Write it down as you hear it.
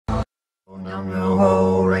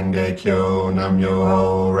Nam-myoho Renge Kyo,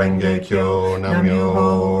 Nam-myoho Renge Kyo,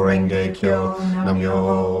 Nam-myoho Renge Kyo,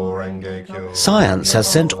 Nam-myoho Renge Kyo. Science has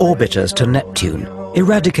sent orbiters to Neptune,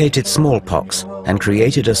 eradicated smallpox, and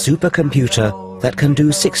created a supercomputer that can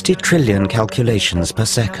do 60 trillion calculations per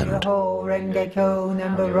second.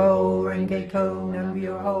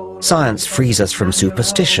 Science frees us from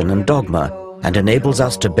superstition and dogma and enables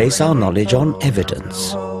us to base our knowledge on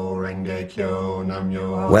evidence.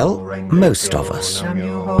 Well, most of us.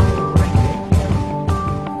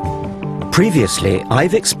 Previously,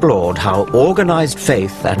 I've explored how organized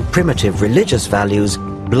faith and primitive religious values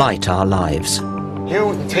blight our lives.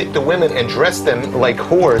 You take the women and dress them like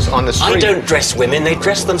whores on the street. I don't dress women, they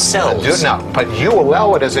dress themselves. But you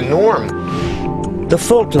allow it as a norm. The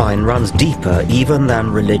fault line runs deeper even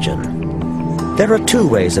than religion. There are two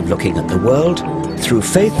ways of looking at the world, through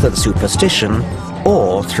faith and superstition,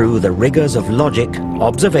 or through the rigors of logic,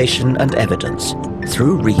 observation and evidence,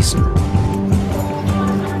 through reason.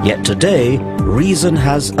 Yet today, reason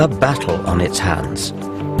has a battle on its hands.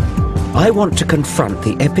 I want to confront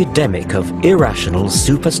the epidemic of irrational,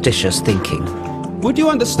 superstitious thinking. Would you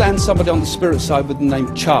understand somebody on the spirit side with the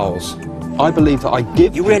name Charles? I believe that I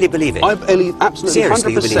give... You really believe it? I believe absolutely.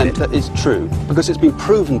 Seriously, 100% that is true, because it's been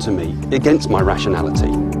proven to me against my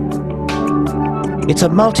rationality. It's a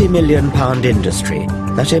multi-million-pound industry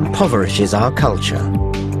that impoverishes our culture.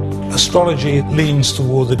 Astrology leans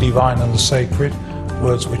toward the divine and the sacred,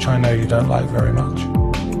 words which I know you don't like very much.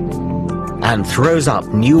 And throws up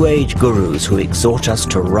New Age gurus who exhort us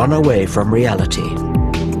to run away from reality.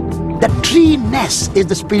 The tree-ness is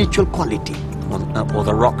the spiritual quality. Or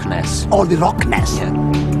the rockness. Or the rockness. Yeah.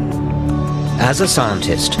 As a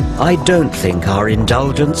scientist, I don't think our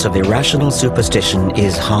indulgence of irrational superstition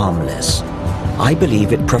is harmless. I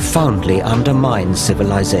believe it profoundly undermines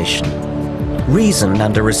civilization. Reason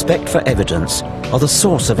and a respect for evidence are the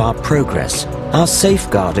source of our progress, our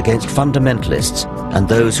safeguard against fundamentalists and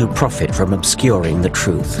those who profit from obscuring the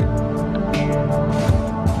truth.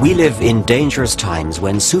 We live in dangerous times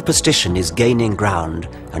when superstition is gaining ground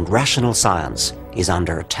and rational science is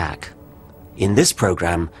under attack. In this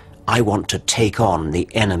program, I want to take on the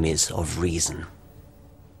enemies of reason.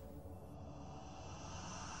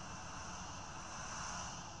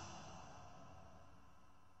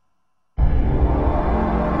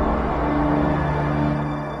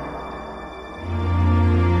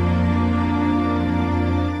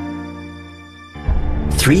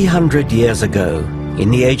 "300 years ago,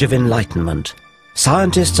 in the Age of Enlightenment,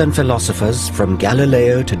 scientists and philosophers from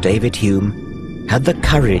Galileo to David Hume had the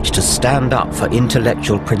courage to stand up for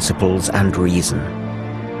intellectual principles and reason.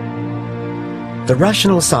 The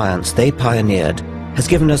rational science they pioneered has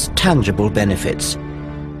given us tangible benefits.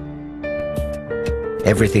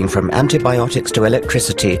 Everything from antibiotics to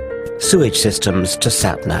electricity, sewage systems to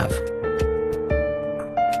sat-nav.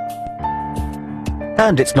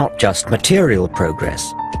 And it's not just material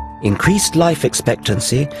progress. Increased life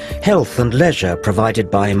expectancy, health and leisure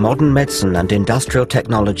provided by modern medicine and industrial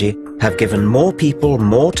technology have given more people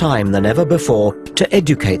more time than ever before to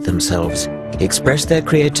educate themselves, express their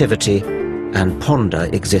creativity, and ponder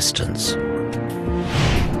existence.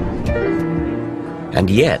 And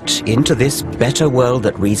yet, into this better world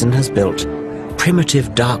that reason has built,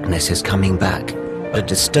 primitive darkness is coming back, a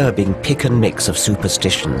disturbing pick and mix of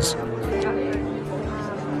superstitions.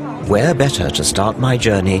 Where better to start my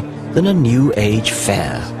journey than a New Age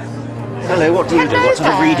fair? Hello, what do you do? What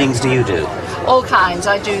sort of readings do you do? All kinds.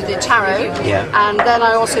 I do the tarot, Yeah. and then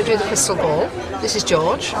I also do the crystal ball. This is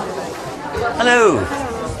George. Hello.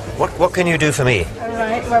 What can you do for me? All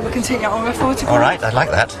right, well, we can take it on a photograph. All right, I'd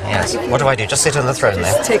like that. Yes. What do I do? Just sit on the throne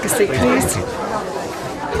there? Just take a seat, please.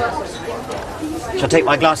 Shall I take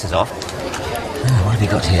my glasses off? Oh, what have you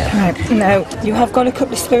got here? Right, now, you have got a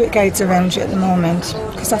couple of spirit guides around you at the moment,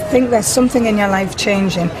 because I think there's something in your life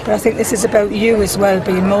changing, but I think this is about you as well,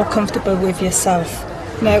 being more comfortable with yourself.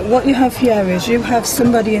 Now, what you have here is you have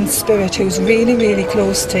somebody in spirit who's really, really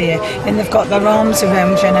close to you, and they've got their arms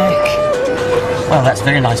around your neck. Well, that's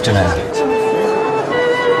very nice to know.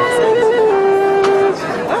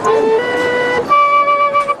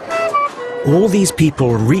 All these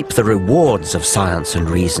people reap the rewards of science and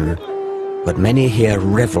reason, but many here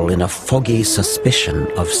revel in a foggy suspicion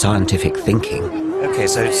of scientific thinking. Okay,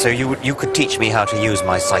 so you could teach me how to use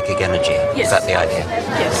my psychic energy. Yes. Is that the idea?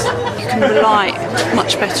 Yes. You can rely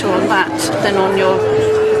much better on that than on your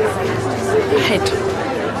head.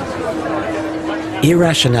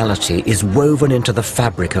 Irrationality is woven into the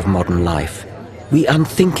fabric of modern life. We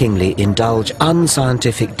unthinkingly indulge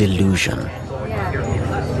unscientific delusion.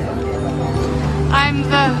 I'm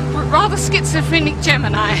the rather schizophrenic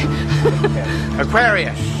Gemini.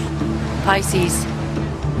 Aquarius. Pisces.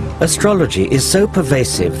 Astrology is so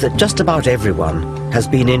pervasive that just about everyone has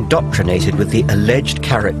been indoctrinated with the alleged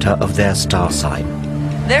character of their star sign.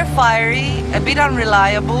 They're fiery, a bit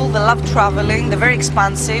unreliable, they love traveling, they're very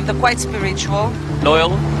expansive, they're quite spiritual.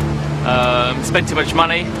 Loyal, spend too much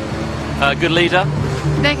money, good leader.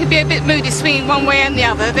 They can be a bit moody, swinging one way and the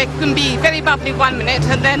other. They can be very bubbly 1 minute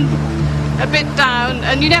and then a bit down,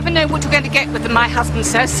 and you never know what you're going to get with them, my husband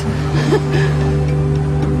says.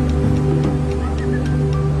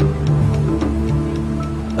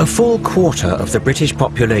 A full quarter of the British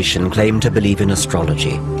population claim to believe in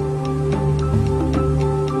astrology.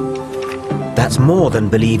 That's more than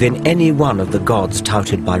believe in any one of the gods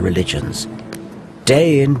touted by religions.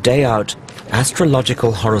 Day in, day out,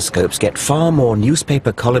 astrological horoscopes get far more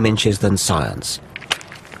newspaper column inches than science.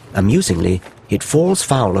 Amusingly, it falls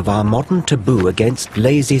foul of our modern taboo against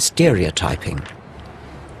lazy stereotyping.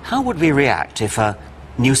 How would we react if a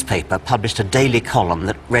newspaper published a daily column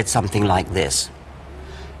that read something like this?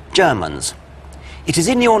 Germans, it is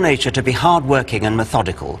in your nature to be hard-working and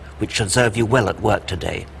methodical, which should serve you well at work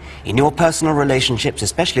today. In your personal relationships,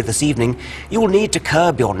 especially this evening, you will need to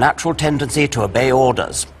curb your natural tendency to obey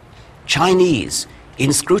orders. Chinese,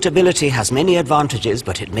 inscrutability has many advantages,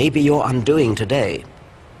 but it may be your undoing today.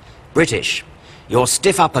 British, your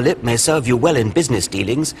stiff upper lip may serve you well in business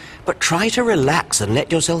dealings, but try to relax and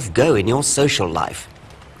let yourself go in your social life.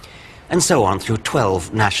 And so on through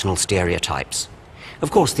 12 national stereotypes. Of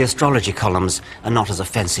course, the astrology columns are not as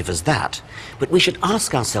offensive as that, but we should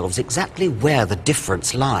ask ourselves exactly where the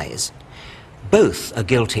difference lies. Both are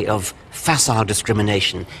guilty of facile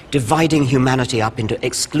discrimination, dividing humanity up into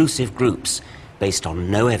exclusive groups based on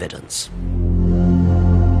no evidence.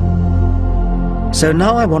 So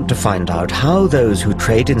now I want to find out how those who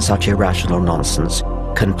trade in such irrational nonsense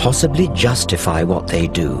can possibly justify what they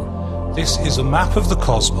do. This is a map of the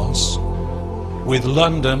cosmos with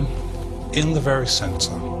London in the very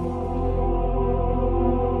centre.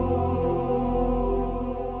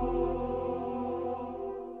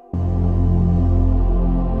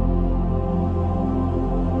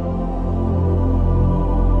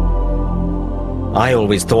 I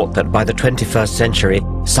always thought that by the 21st century,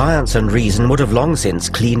 science and reason would have long since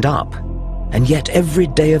cleaned up. And yet every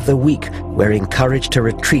day of the week, we're encouraged to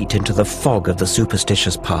retreat into the fog of the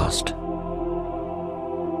superstitious past.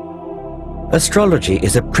 Astrology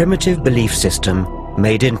is a primitive belief system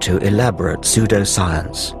made into elaborate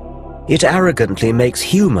pseudoscience. It arrogantly makes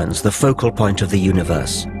humans the focal point of the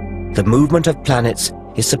universe. The movement of planets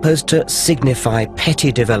is supposed to signify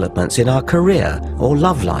petty developments in our career or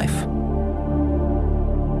love life.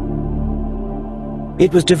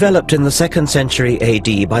 It was developed in the 2nd century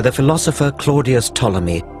AD by the philosopher Claudius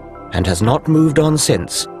Ptolemy and has not moved on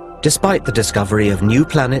since, despite the discovery of new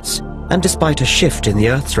planets and despite a shift in the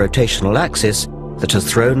Earth's rotational axis that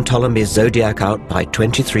has thrown Ptolemy's zodiac out by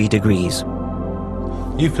 23 degrees.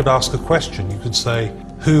 You could ask a question. You could say,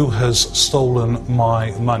 who has stolen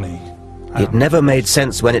my money? It never made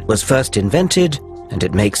sense when it was first invented, and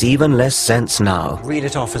it makes even less sense now. Read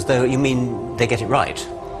it off as though you mean they get it right.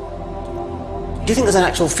 Do you think there's an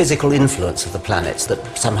actual physical influence of the planets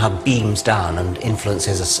that somehow beams down and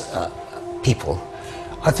influences people?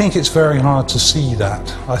 I think it's very hard to see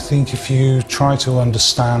that. I think if you try to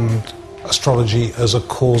understand astrology as a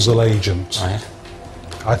causal agent, right,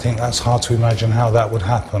 I think that's hard to imagine how that would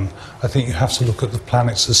happen. I think you have to look at the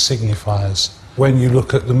planets as signifiers. When you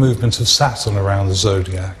look at the movement of Saturn around the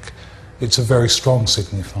zodiac, it's a very strong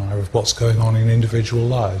signifier of what's going on in individual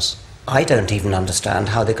lives. I don't even understand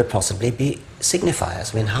how they could possibly be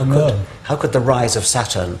signifiers. I mean, how could the rise of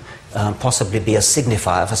Saturn possibly be a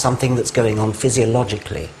signifier for something that's going on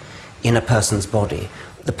physiologically in a person's body?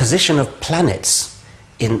 The position of planets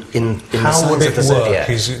in the signs of the zodiac.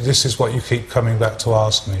 This is what you keep coming back to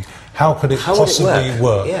ask me. How could it possibly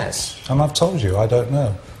work? Yes. And I've told you, I don't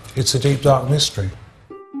know. It's a deep, dark mystery.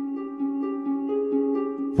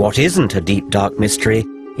 What isn't a deep, dark mystery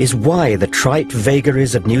is why the trite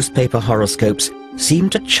vagaries of newspaper horoscopes seem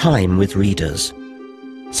to chime with readers.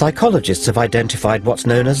 Psychologists have identified what's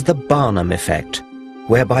known as the Barnum effect,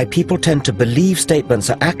 whereby people tend to believe statements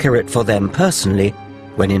are accurate for them personally,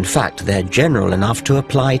 when in fact they're general enough to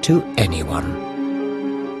apply to anyone.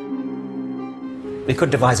 We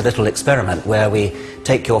could devise a little experiment where we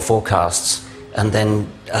take your forecasts and then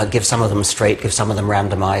give some of them straight, give some of them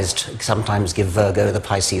randomized, sometimes give Virgo, the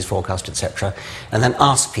Pisces forecast, etc., and then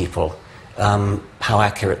ask people how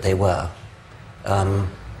accurate they were.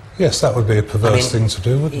 Yes, that would be a perverse thing to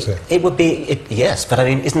do, wouldn't it? It would be, yes, but I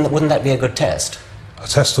mean, wouldn't that be a good test? A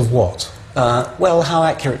test of what? Well, how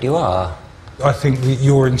accurate you are. I think that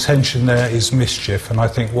your intention there is mischief, and I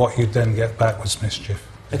think what you'd then get back was mischief.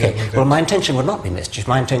 Okay, well, my intention would not be mischief.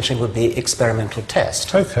 My intention would be experimental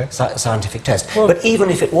test. Okay. Scientific test. Well, but even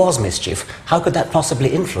if it was mischief, how could that possibly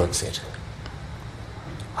influence it?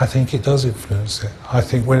 I think it does influence it. I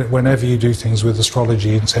think whenever you do things with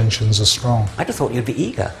astrology, intentions are strong. I'd have thought you'd be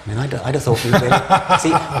eager. I mean, I'd have thought you'd really...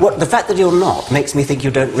 See, the fact that you're not makes me think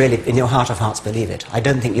you don't really, in your heart of hearts, believe it. I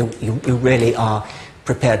don't think you really are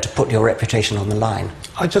prepared to put your reputation on the line.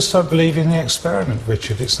 I just don't believe in the experiment,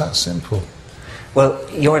 Richard. It's that simple. Well,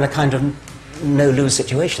 you're in a kind of no-lose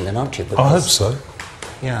situation then, aren't you? I hope so.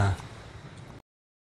 Yeah.